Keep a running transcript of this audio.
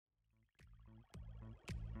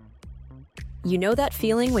You know that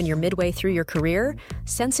feeling when you're midway through your career,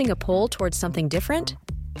 sensing a pull towards something different?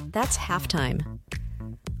 That's halftime.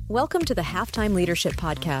 Welcome to the Halftime Leadership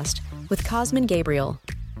Podcast with Cosmin Gabriel.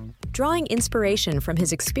 Drawing inspiration from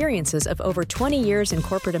his experiences of over 20 years in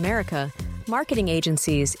corporate America, marketing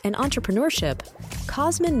agencies, and entrepreneurship,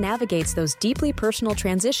 Cosmin navigates those deeply personal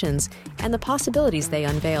transitions and the possibilities they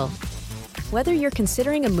unveil. Whether you're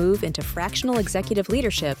considering a move into fractional executive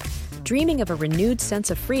leadership, dreaming of a renewed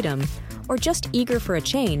sense of freedom, or just eager for a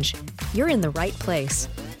change, you're in the right place.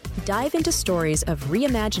 Dive into stories of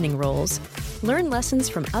reimagining roles, learn lessons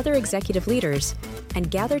from other executive leaders, and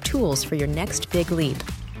gather tools for your next big leap.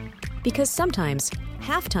 Because sometimes,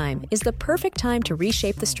 halftime is the perfect time to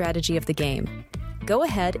reshape the strategy of the game. Go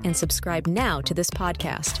ahead and subscribe now to this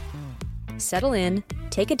podcast. Settle in,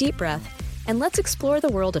 take a deep breath, and let's explore the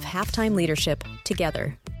world of halftime leadership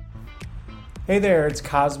together. Hey there, it's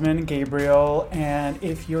Cosmin Gabriel, and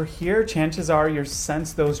if you're here, chances are you'll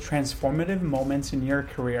sense those transformative moments in your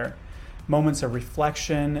career. Moments of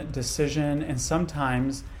reflection, decision, and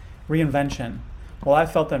sometimes reinvention. Well, I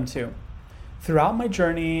felt them too. Throughout my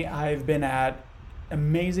journey, I've been at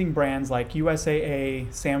amazing brands like USAA,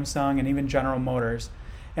 Samsung, and even General Motors,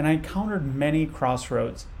 and I encountered many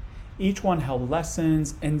crossroads. Each one held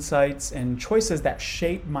lessons, insights, and choices that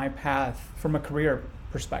shaped my path from a career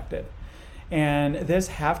perspective. And this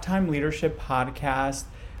Halftime Leadership podcast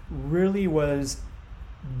really was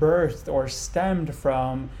birthed or stemmed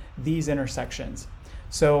from these intersections.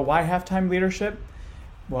 So why halftime leadership?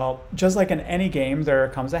 Well, just like in any game, there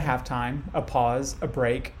comes a halftime, a pause, a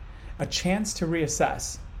break, a chance to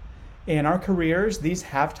reassess. In our careers, these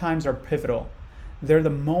halftimes are pivotal. They're the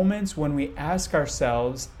moments when we ask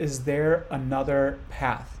ourselves, is there another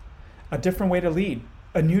path, a different way to lead,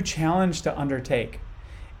 a new challenge to undertake?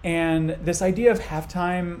 And this idea of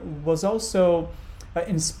halftime was also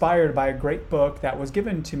inspired by a great book that was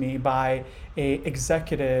given to me by an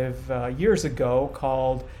executive years ago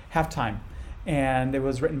called Halftime. And it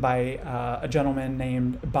was written by a gentleman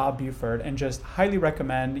named Bob Buford, and just highly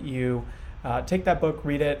recommend you take that book,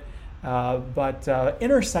 read it. But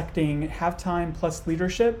intersecting halftime plus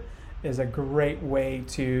leadership is a great way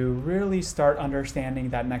to really start understanding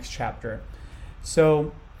that next chapter.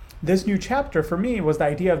 So this new chapter for me was the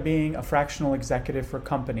idea of being a fractional executive for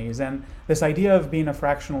companies. And this idea of being a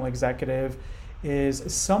fractional executive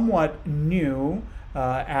is somewhat new,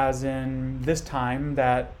 as in this time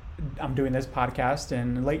that I'm doing this podcast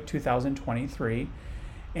in late 2023.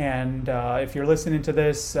 And if you're listening to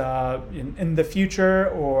this in the future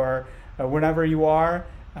or whenever you are,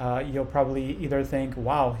 you'll probably either think,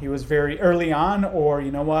 wow, he was very early on, or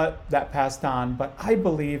you know what, that passed on. But I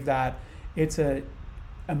believe that it's an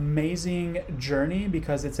amazing journey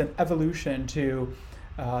because it's an evolution to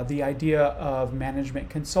the idea of management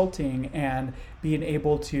consulting and being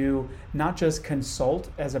able to not just consult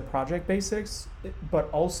as a project basis, but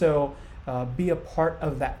also be a part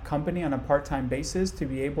of that company on a part-time basis to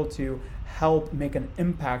be able to help make an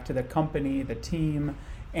impact to the company, the team,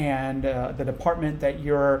 and the department that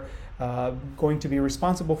you're going to be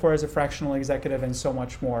responsible for as a fractional executive, and so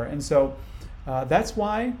much more. And so that's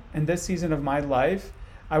why in this season of my life,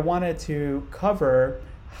 I wanted to cover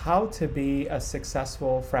how to be a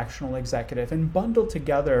successful fractional executive and bundle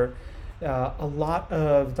together a lot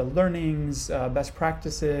of the learnings, best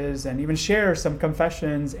practices, and even share some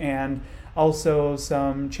confessions and also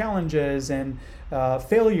some challenges and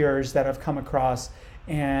failures that I've come across,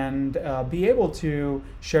 and be able to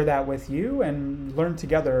share that with you and learn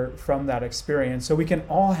together from that experience so we can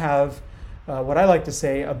all have what I like to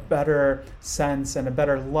say, a better sense and a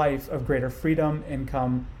better life of greater freedom,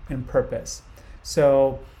 income, and purpose.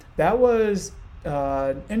 So that was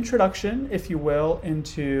introduction, if you will,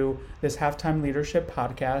 into this Halftime Leadership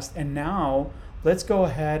podcast. And now let's go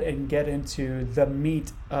ahead and get into the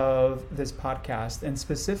meat of this podcast, and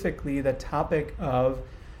specifically the topic of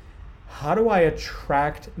how do I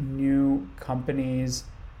attract new companies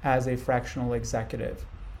as a fractional executive?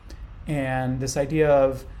 And this idea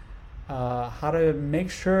of how to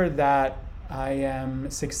make sure that I am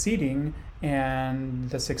succeeding, and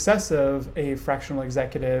the success of a fractional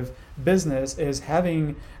executive business is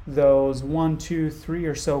having those 1, 2, 3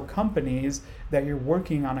 or so companies that you're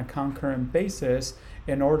working on a concurrent basis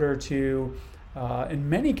in order to, in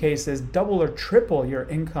many cases, double or triple your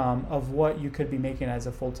income of what you could be making as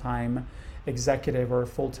a full-time executive or a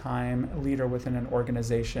full-time leader within an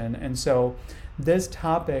organization. And so this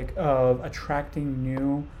topic of attracting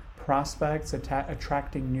new prospects,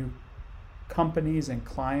 attracting new companies and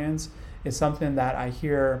clients is something that I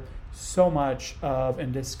hear so much of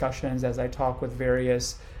in discussions as I talk with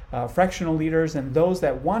various fractional leaders and those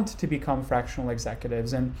that want to become fractional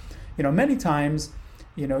executives. And many times,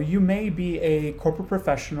 you may be a corporate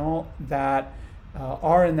professional that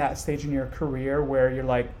are in that stage in your career where you're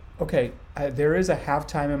like, okay, there is a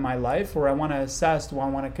halftime in my life where I want to assess, do I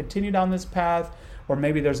want to continue down this path? Or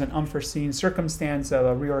maybe there's an unforeseen circumstance of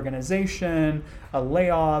a reorganization, a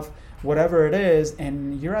layoff, whatever it is,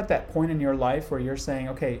 and you're at that point in your life where you're saying,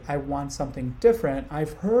 okay, I want something different.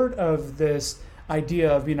 I've heard of this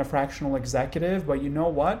idea of being a fractional executive, but you know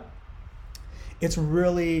what? It's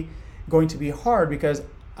really going to be hard because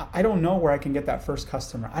I don't know where I can get that first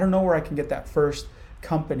customer. I don't know where I can get that first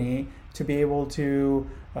company to be able to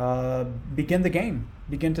begin the game,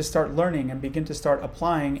 begin to start learning and begin to start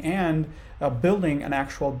applying and building an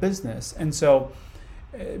actual business. And so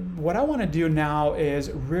what I want to do now is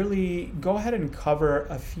really go ahead and cover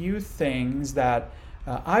a few things that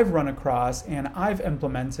I've run across and I've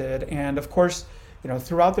implemented. And of course,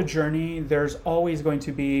 throughout the journey, there's always going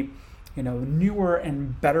to be, newer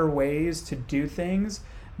and better ways to do things.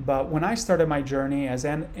 But when I started my journey as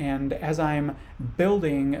I'm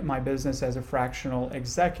building my business as a fractional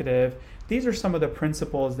executive, these are some of the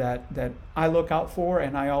principles that I look out for,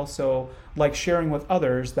 and I also like sharing with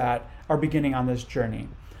others that are beginning on this journey.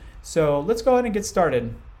 So let's go ahead and get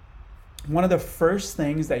started. One of the first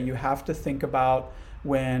things that you have to think about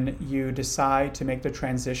when you decide to make the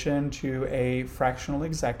transition to a fractional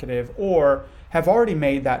executive, or have already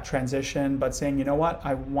made that transition but saying, you know what,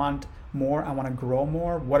 I want more, I want to grow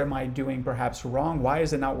more, what am I doing perhaps wrong, why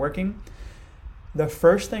is it not working? The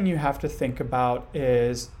first thing you have to think about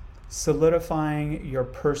is solidifying your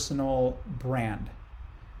personal brand.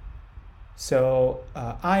 So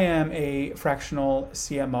I am a fractional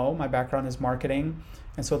CMO, my background is marketing,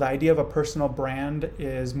 and so the idea of a personal brand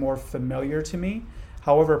is more familiar to me.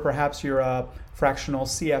 However, perhaps you're a fractional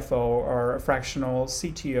CFO or a fractional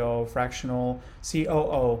CTO, fractional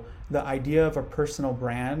COO. The idea of a personal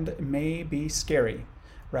brand may be scary,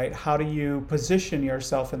 right? How do you position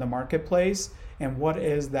yourself in the marketplace, and what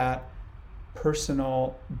is that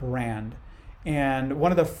personal brand? And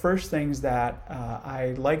one of the first things that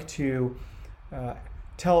I like to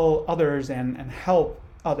tell others and help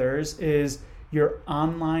others is your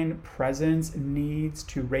online presence needs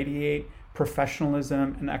to radiate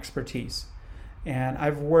professionalism and expertise. And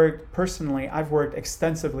I've worked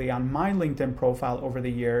extensively on my LinkedIn profile over the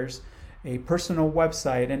years, a personal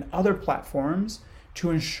website and other platforms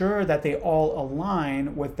to ensure that they all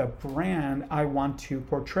align with the brand I want to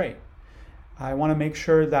portray. I want to make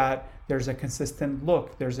sure that there's a consistent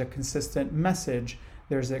look, there's a consistent message,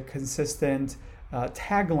 there's a consistent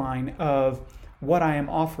tagline of what I am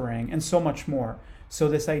offering, and so much more. So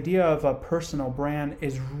this idea of a personal brand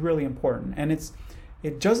is really important, and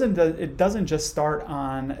it doesn't just start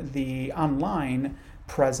on the online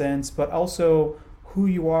presence, but also who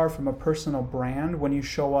you are from a personal brand when you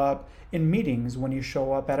show up in meetings, when you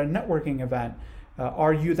show up at a networking event.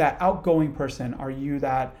 Are you that outgoing person? Are you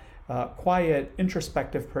that quiet,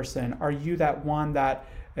 introspective person? Are you that one that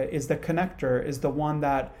is the connector, is the one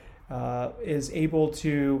that is able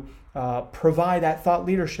to provide that thought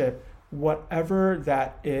leadership? Whatever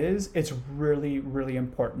that is, it's really, really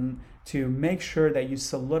important to make sure that you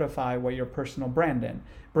solidify what your personal brand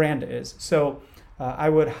is. So I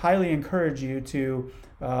would highly encourage you to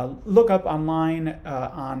look up online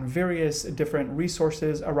on various different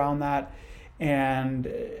resources around that.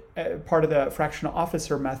 And part of the fractional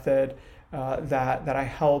officer method that I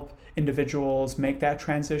help individuals make that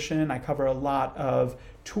transition, I cover a lot of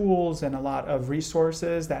tools and a lot of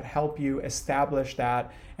resources that help you establish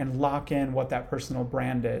that and lock in what that personal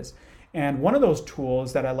brand is. And one of those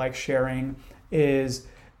tools that I like sharing is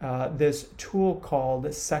this tool called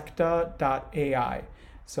secta.ai.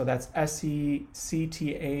 So that's secta.ai.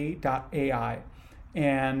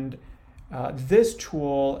 And this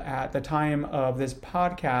tool at the time of this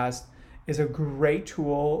podcast is a great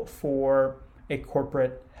tool for a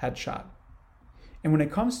corporate headshot. And when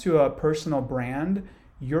it comes to a personal brand,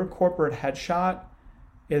 your corporate headshot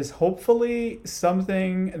is hopefully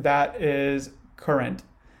something that is current.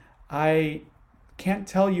 I can't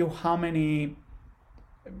tell you how many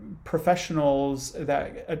professionals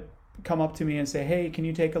that come up to me and say, hey, can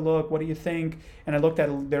you take a look? What do you think? And I looked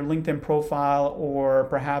at their LinkedIn profile or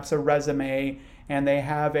perhaps a resume, and they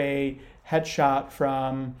have a headshot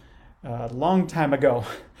from a long time ago.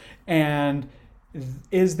 And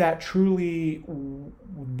is that truly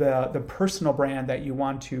the personal brand that you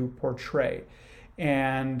want to portray?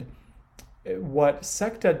 And what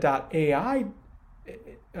secta.ai,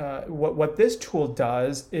 what this tool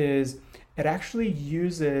does is it actually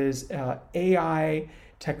uses AI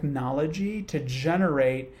technology to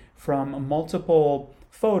generate from multiple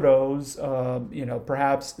photos,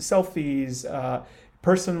 perhaps selfies.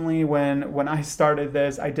 Personally, when I started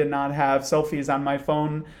this, I did not have selfies on my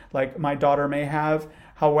phone like my daughter may have.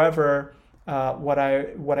 However, what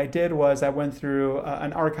I did was I went through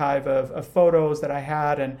an archive of photos that I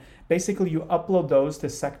had, and basically you upload those to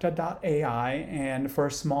secta.ai, and for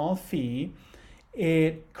a small fee,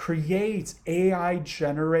 it creates AI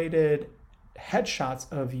generated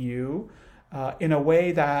headshots of you in a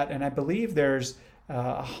way that, and I believe there's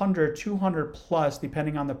 100, 200 plus,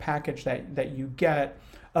 depending on the package that you get,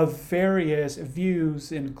 of various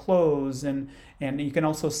views and clothes, and you can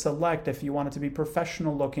also select if you want it to be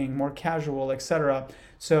professional looking, more casual, etc.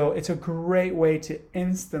 So it's a great way to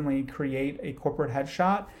instantly create a corporate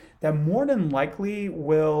headshot that more than likely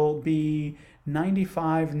will be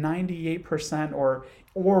 95, 98%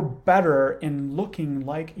 or better in looking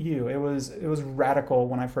like you. It was radical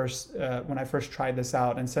when I first tried this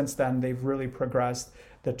out, and since then they've really progressed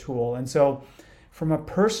the tool. And so from a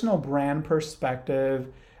personal brand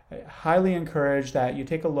perspective, I highly encourage that you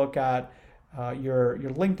take a look at your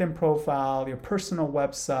LinkedIn profile, your personal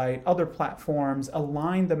website, other platforms,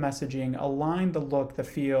 align the messaging, align the look, the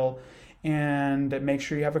feel, and make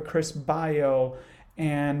sure you have a crisp bio.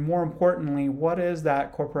 And more importantly, what is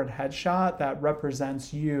that corporate headshot that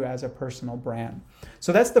represents you as a personal brand?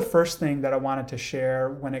 So that's the first thing that I wanted to share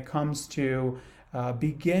when it comes to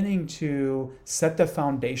beginning to set the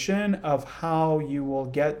foundation of how you will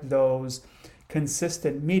get those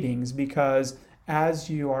consistent meetings, because as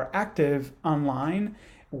you are active online,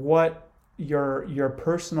 what your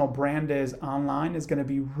personal brand is online is going to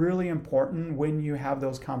be really important when you have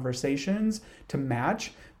those conversations to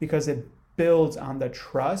match, because it builds on the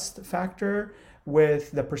trust factor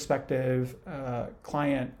with the prospective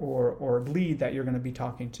client or lead that you're going to be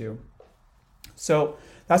talking to. So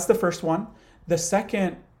that's the first one. The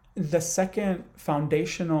second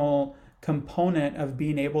foundational component of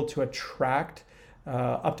being able to attract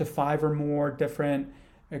up to 5 or more different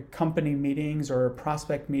company meetings or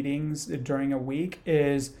prospect meetings during a week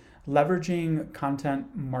is leveraging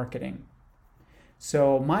content marketing.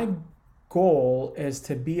 So my goal is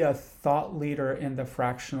to be a thought leader in the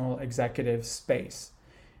fractional executive space.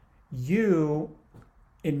 You,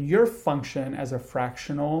 in your function as a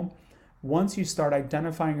fractional, once you start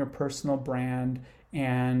identifying your personal brand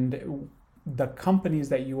and the companies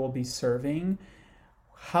that you will be serving,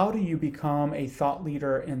 how do you become a thought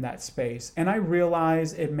leader in that space? And I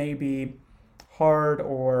realize it may be hard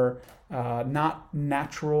or not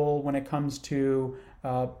natural when it comes to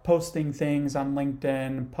posting things on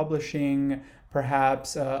LinkedIn, publishing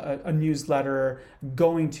perhaps a newsletter,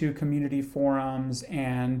 going to community forums,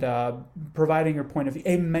 and providing your point of view.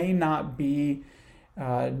 It may not be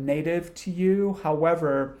native to you.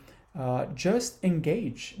 However, just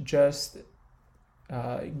engage, just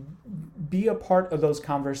be a part of those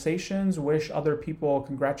conversations, wish other people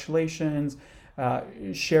congratulations,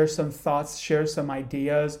 share some thoughts, share some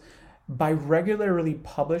ideas. By regularly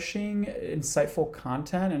publishing insightful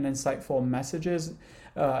content and insightful messages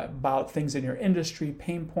about things in your industry,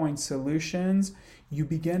 pain points, solutions, you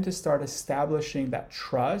begin to start establishing that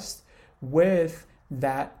trust with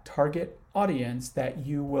that target audience that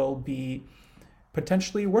you will be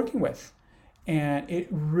potentially working with. And it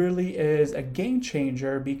really is a game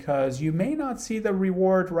changer, because you may not see the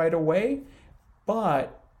reward right away,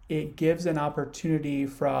 but it gives an opportunity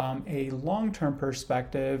from a long-term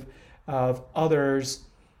perspective of others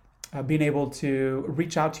being able to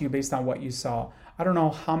reach out to you based on what you saw. I don't know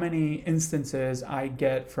how many instances I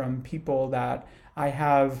get from people that I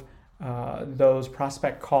have those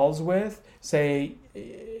prospect calls with say,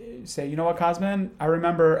 you know what, Cosmin, I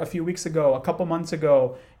remember a few weeks ago, a couple months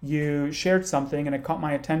ago, you shared something and it caught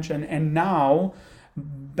my attention, and now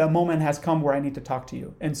the moment has come where I need to talk to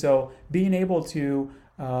you. And so being able to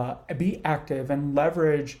be active and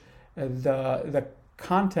leverage the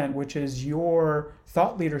content, which is your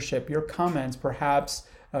thought leadership, your comments, perhaps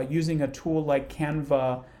using a tool like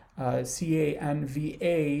Canva,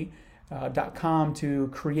 canva.com to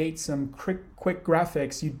create some quick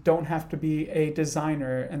graphics. You don't have to be a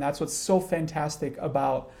designer, and that's what's so fantastic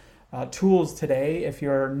about tools today. If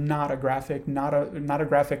you're not a graphic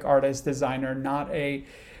artist, designer, not a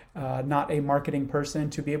marketing person,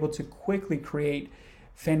 to be able to quickly create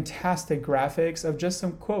fantastic graphics of just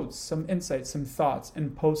some quotes, some insights, some thoughts,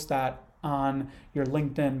 and post that on your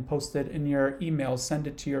LinkedIn, post it in your email, send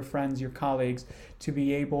it to your friends, your colleagues, to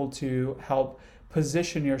be able to help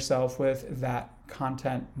position yourself with that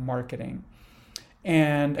content marketing.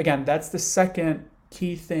 And again, that's the second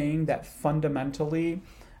key thing that fundamentally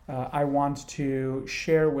I want to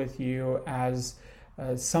share with you as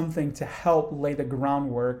something to help lay the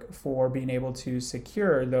groundwork for being able to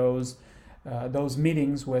secure those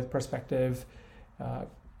meetings with prospective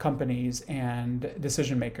companies and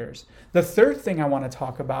decision makers. The third thing I want to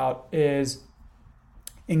talk about is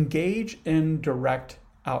engage in direct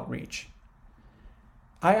outreach.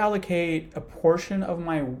 I allocate a portion of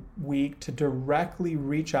my week to directly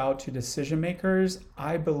reach out to decision makers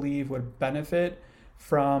I believe would benefit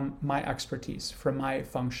from my expertise, from my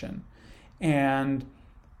function. And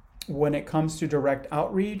when it comes to direct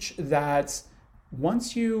outreach, that's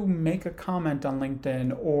once you make a comment on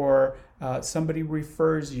LinkedIn or somebody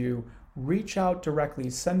refers you, reach out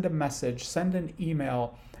directly, send a message, send an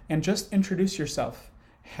email, and just introduce yourself.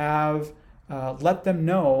 Let them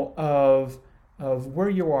know of where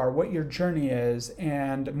you are, what your journey is,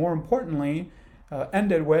 and more importantly,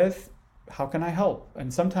 end it with, how can I help?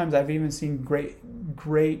 And sometimes I've even seen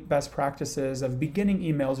great best practices of beginning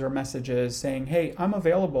emails or messages saying, hey, I'm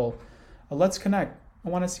available. Let's connect. I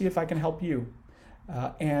want to see if I can help you.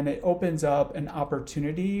 And it opens up an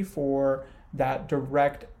opportunity for that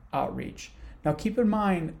direct outreach. Now, keep in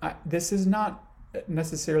mind, this is not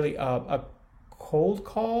necessarily a cold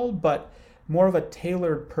call, but more of a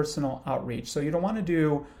tailored personal outreach. So you don't want to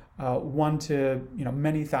do one to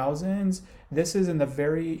many thousands. This is in the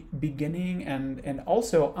very beginning and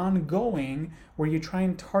also ongoing, where you try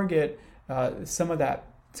and target some of that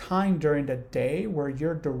time during the day where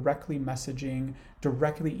you're directly messaging,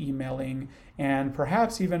 directly emailing, and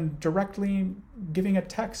perhaps even directly giving a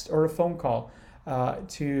text or a phone call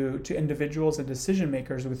to individuals and decision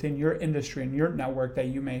makers within your industry and your network that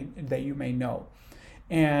you may know.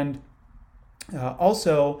 And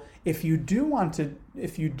also, if you do want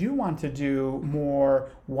to do more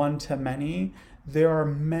one-to-many, there are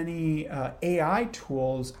many AI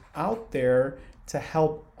tools out there to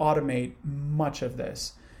help automate much of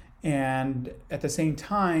this. And at the same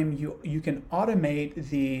time, you can automate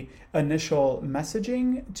the initial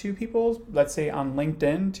messaging to people. Let's say on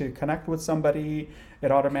LinkedIn, to connect with somebody,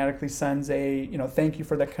 it automatically sends a thank you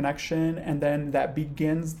for the connection, and then that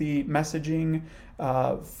begins the messaging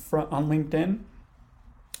on LinkedIn.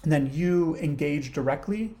 And then you engage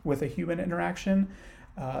directly with a human interaction.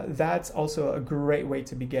 That's also a great way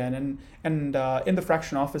to begin. And in the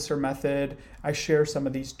Fraction Officer method, I share some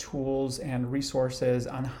of these tools and resources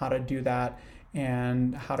on how to do that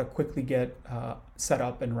and how to quickly get set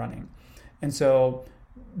up and running. And so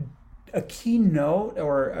a key note,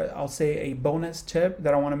 or I'll say a bonus tip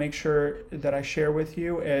that I want to make sure that I share with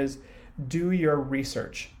you is do your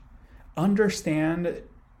research. Understand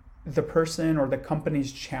the person or the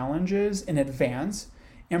company's challenges in advance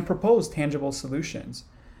and propose tangible solutions.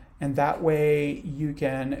 And that way you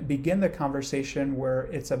can begin the conversation where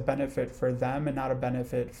it's a benefit for them and not a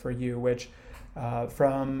benefit for you, which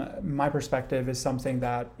from my perspective is something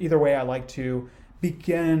that either way I like to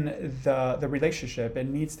begin the relationship. It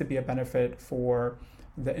needs to be a benefit for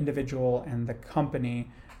the individual and the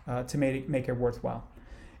company to make it worthwhile.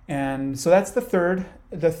 And so that's the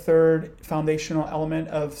third foundational element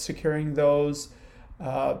of securing those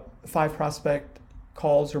 5 prospect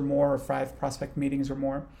calls or more, or 5 prospect meetings or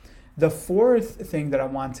more. The fourth thing that I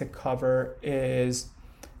want to cover is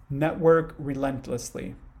network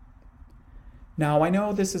relentlessly. Now, I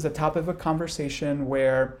know this is a topic of a conversation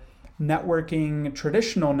where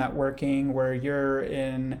traditional networking, where you're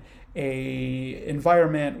in a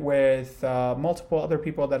environment with multiple other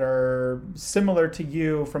people that are similar to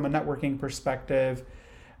you from a networking perspective,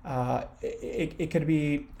 it could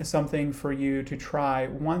be something for you to try.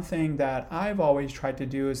 One thing that I've always tried to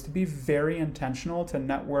do is to be very intentional to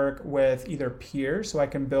network with either peers so I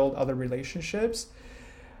can build other relationships,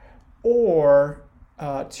 or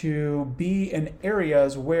to be in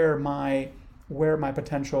areas where my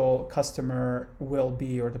potential customer will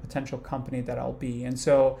be, or the potential company that I'll be. And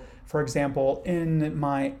so, for example, in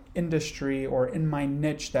my industry or in my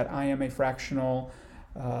niche that I am a fractional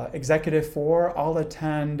executive for, I'll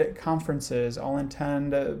attend conferences, I'll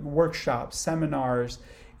attend workshops, seminars,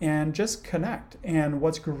 and just connect. And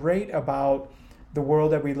what's great about the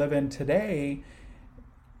world that we live in today,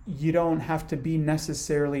 you don't have to be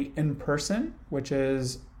necessarily in person, which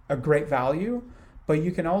is a great value, but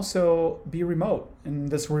you can also be remote. In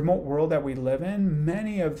this remote world that we live in,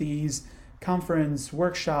 many of these conference,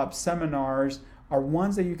 workshops, seminars are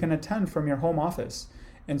ones that you can attend from your home office.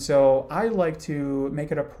 And so I like to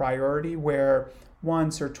make it a priority where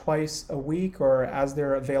once or twice a week, or as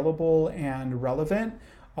they're available and relevant,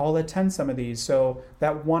 I'll attend some of these. So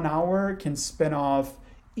that 1 hour can spin off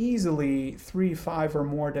easily 3, 5 or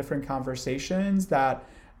more different conversations that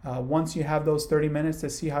Once you have those 30 minutes to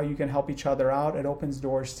see how you can help each other out, it opens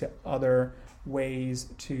doors to other ways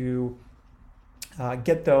to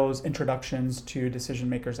get those introductions to decision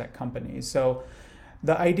makers at companies. So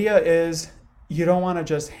the idea is you don't want to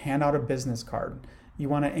just hand out a business card. You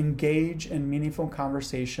want to engage in meaningful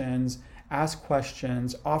conversations, ask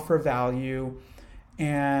questions, offer value,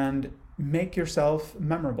 and make yourself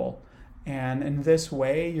memorable. And in this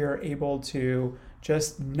way, you're able to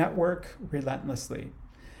just network relentlessly.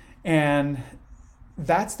 And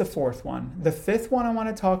that's the fourth one. The fifth one I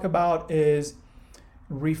want to talk about is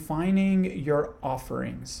refining your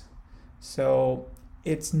offerings. So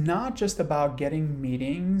it's not just about getting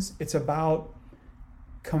meetings, it's about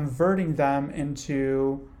converting them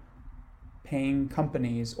into paying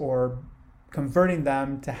companies or converting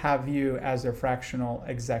them to have you as their fractional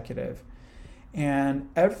executive. And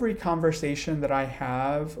every conversation that I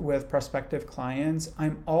have with prospective clients,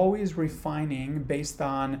 I'm always refining based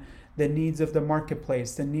on the needs of the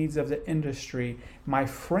marketplace, the needs of the industry. My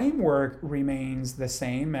framework remains the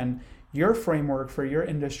same, and your framework for your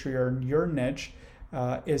industry or your niche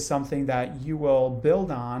is something that you will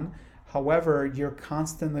build on. However, you're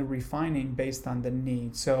constantly refining based on the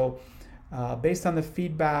need. So based on the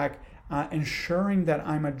feedback, ensuring that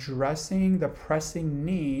I'm addressing the pressing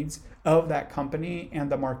needs of that company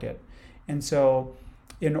and the market. And so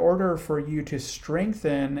in order for you to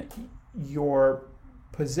strengthen your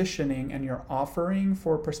positioning and your offering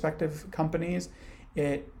for prospective companies,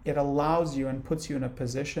 it allows you and puts you in a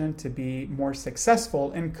position to be more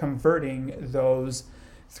successful in converting those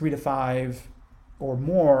 3 to 5 or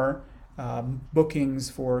more bookings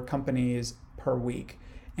for companies per week.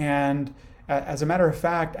 And as a matter of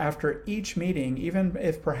fact, after each meeting, even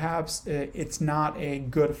if perhaps it's not a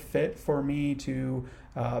good fit for me to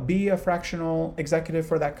be a fractional executive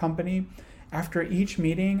for that company, after each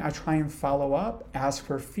meeting, I try and follow up, ask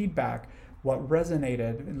for feedback, what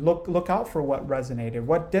resonated, look out for what resonated,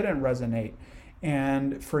 what didn't resonate.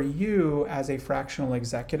 And for you as a fractional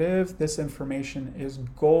executive, this information is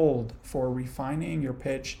gold for refining your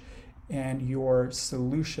pitch and your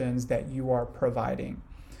solutions that you are providing.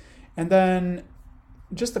 And then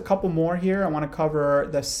just a couple more here. I want to cover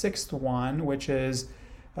the sixth one, which is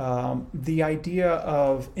the idea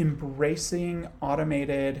of embracing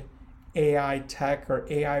automated AI tech or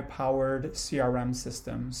AI-powered CRM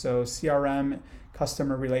system. So CRM,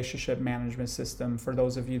 customer relationship management system, for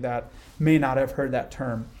those of you that may not have heard that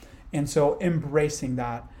term. And so embracing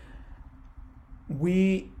that.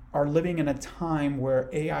 We are living in a time where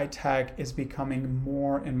AI tech is becoming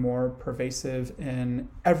more and more pervasive in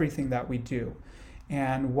everything that we do.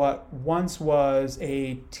 And what once was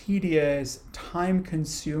a tedious,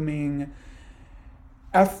 time-consuming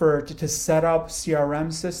effort to set up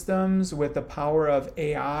CRM systems, with the power of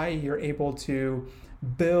AI, you're able to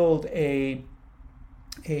build a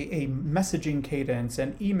messaging cadence,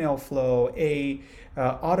 an email flow, a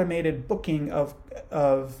automated booking of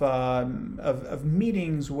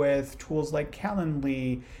meetings with tools like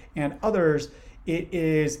Calendly and others. It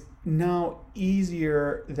is now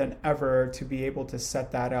easier than ever to be able to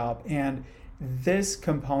set that up. And this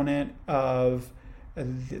component of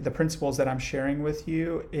the principles that I'm sharing with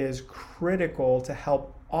you is critical to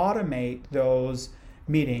help automate those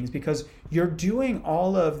meetings, because you're doing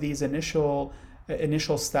all of these initial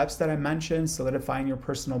steps that I mentioned: solidifying your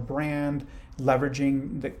personal brand,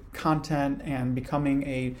 leveraging the content, and becoming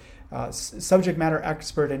a subject matter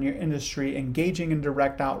expert in your industry, engaging in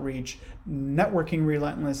direct outreach, networking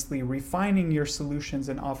relentlessly, refining your solutions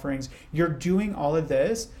and offerings. You're doing all of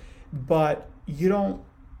this, but you don't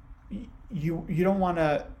want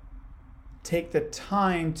to take the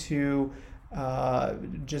time to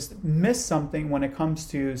just miss something when it comes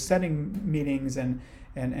to setting meetings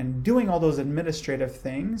and doing all those administrative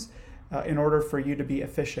things in order for you to be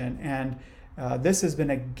efficient. And this has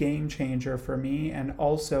been a game changer for me and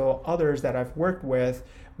also others that I've worked with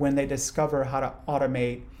when they discover how to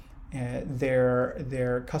automate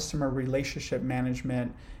their customer relationship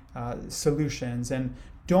management solutions. And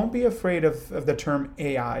don't be afraid of the term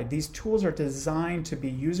AI. These tools are designed to be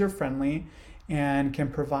user-friendly and can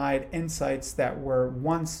provide insights that were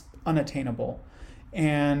once unattainable.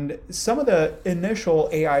 And some of the initial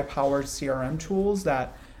AI-powered CRM tools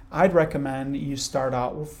that I'd recommend you start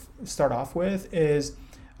off with is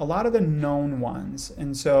a lot of the known ones.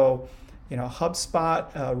 And so,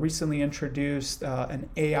 HubSpot recently introduced an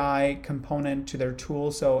AI component to their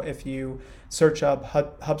tool. So if you search up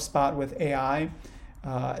HubSpot with AI,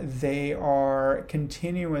 they are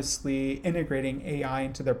continuously integrating AI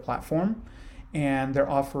into their platform, and they're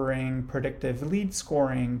offering predictive lead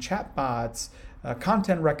scoring, chatbots,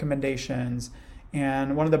 content recommendations,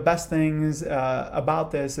 And one of the best things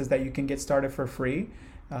about this is that you can get started for free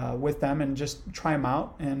with them and just try them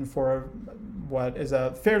out. And for what is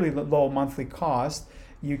a fairly low monthly cost,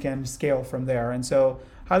 you can scale from there. And so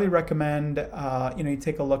highly recommend you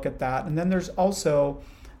take a look at that. And then there's also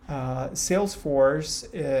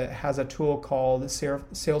Salesforce has a tool called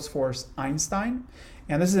Salesforce Einstein.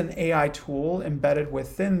 And this is an AI tool embedded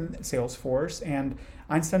within Salesforce. And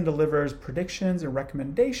Einstein delivers predictions and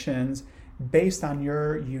recommendations based on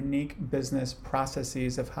your unique business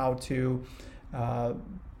processes of how to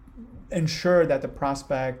ensure that the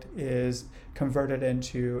prospect is converted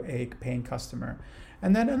into a paying customer.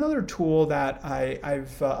 And then another tool that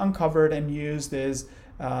I've uncovered and used is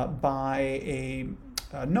by a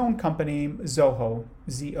known company, Zoho,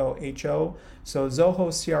 Z-O-H-O. So Zoho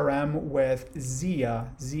CRM with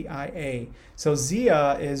Zia, Z-I-A. So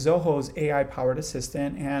Zia is Zoho's AI-powered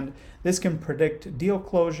assistant, and this can predict deal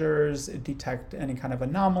closures, detect any kind of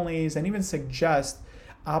anomalies, and even suggest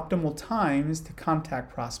optimal times to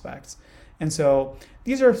contact prospects. And so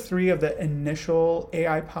these are three of the initial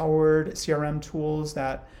AI-powered CRM tools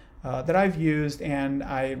that I've used and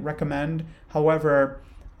I recommend. However,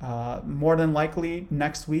 more than likely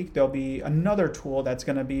next week there'll be another tool that's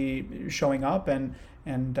going to be showing up, and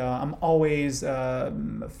I'm always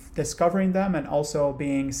discovering them and also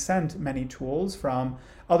being sent many tools from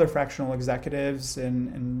other fractional executives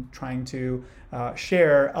and trying to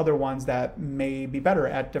share other ones that may be better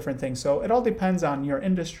at different things. So it all depends on your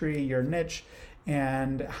industry, your niche,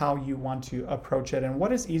 and how you want to approach it and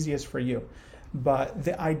what is easiest for you. But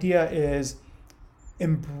the idea is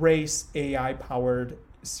embrace AI-powered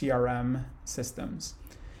CRM systems.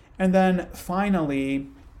 And then finally,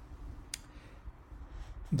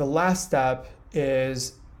 the last step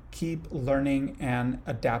is keep learning and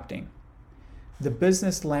adapting. The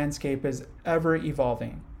business landscape is ever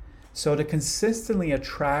evolving. So to consistently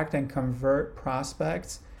attract and convert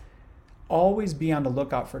prospects, always be on the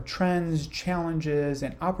lookout for trends, challenges,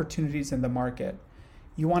 and opportunities in the market.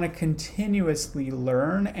 You want to continuously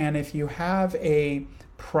learn, and if you have a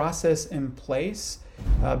process in place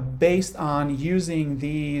based on using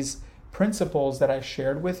these principles that I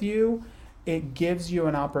shared with you, it gives you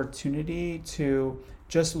an opportunity to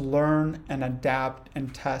just learn and adapt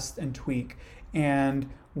and test and tweak. And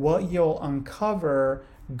what you'll uncover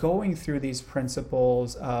going through these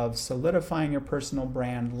principles of solidifying your personal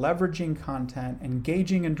brand, leveraging content,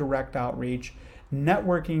 engaging in direct outreach,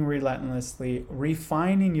 networking relentlessly,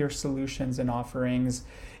 refining your solutions and offerings,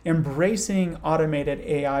 embracing automated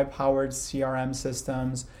AI-powered CRM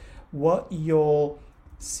systems, what you'll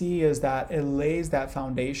see is that it lays that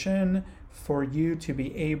foundation for you to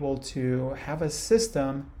be able to have a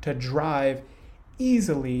system to drive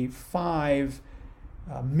easily 5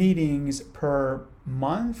 meetings per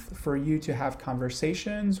month for you to have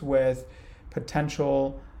conversations with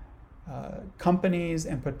potential companies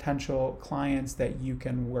and potential clients that you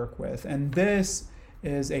can work with. And this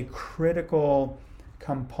is a critical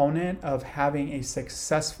component of having a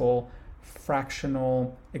successful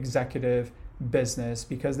fractional executive business,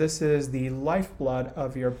 because this is the lifeblood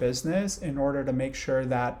of your business in order to make sure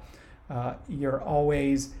that you're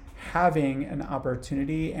always having an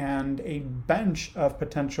opportunity and a bench of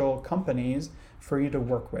potential companies for you to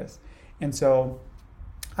work with. And so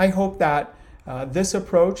I hope that this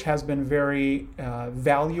approach has been very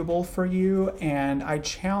valuable for you, and I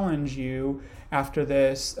challenge you after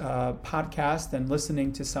this podcast and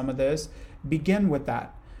listening to some of this, begin with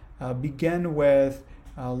that. Begin with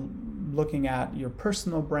looking at your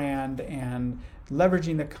personal brand and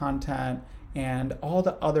leveraging the content and all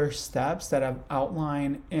the other steps that I've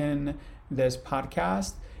outlined in this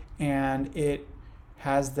podcast. And it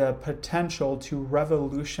has the potential to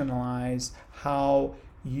revolutionize how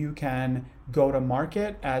you can go to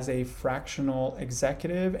market as a fractional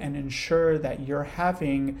executive and ensure that you're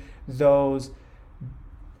having those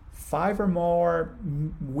 5 or more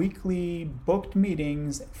weekly booked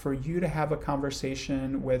meetings for you to have a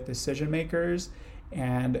conversation with decision makers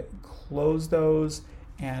and close those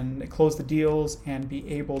and close the deals and be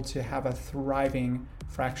able to have a thriving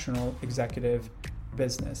fractional executive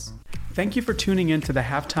business. Thank you for tuning in to the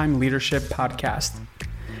Halftime Leadership Podcast.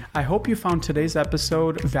 I hope you found today's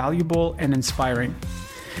episode valuable and inspiring.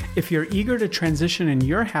 If you're eager to transition in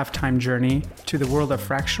your halftime journey to the world of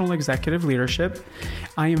fractional executive leadership,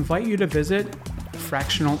 I invite you to visit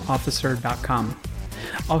fractionalofficer.com.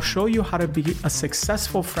 I'll show you how to be a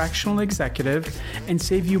successful fractional executive and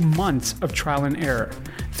save you months of trial and error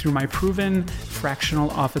through my proven fractional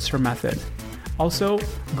officer method. Also,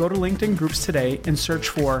 go to LinkedIn groups today and search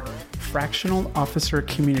for Fractional Officer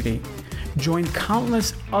Community. Join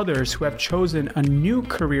countless others who have chosen a new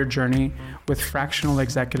career journey with Fractional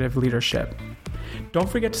Executive Leadership. Don't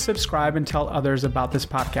forget to subscribe and tell others about this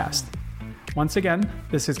podcast. Once again,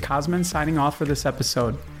 this is Cosmin signing off for this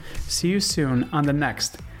episode. See you soon on the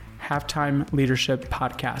next Halftime Leadership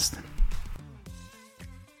Podcast.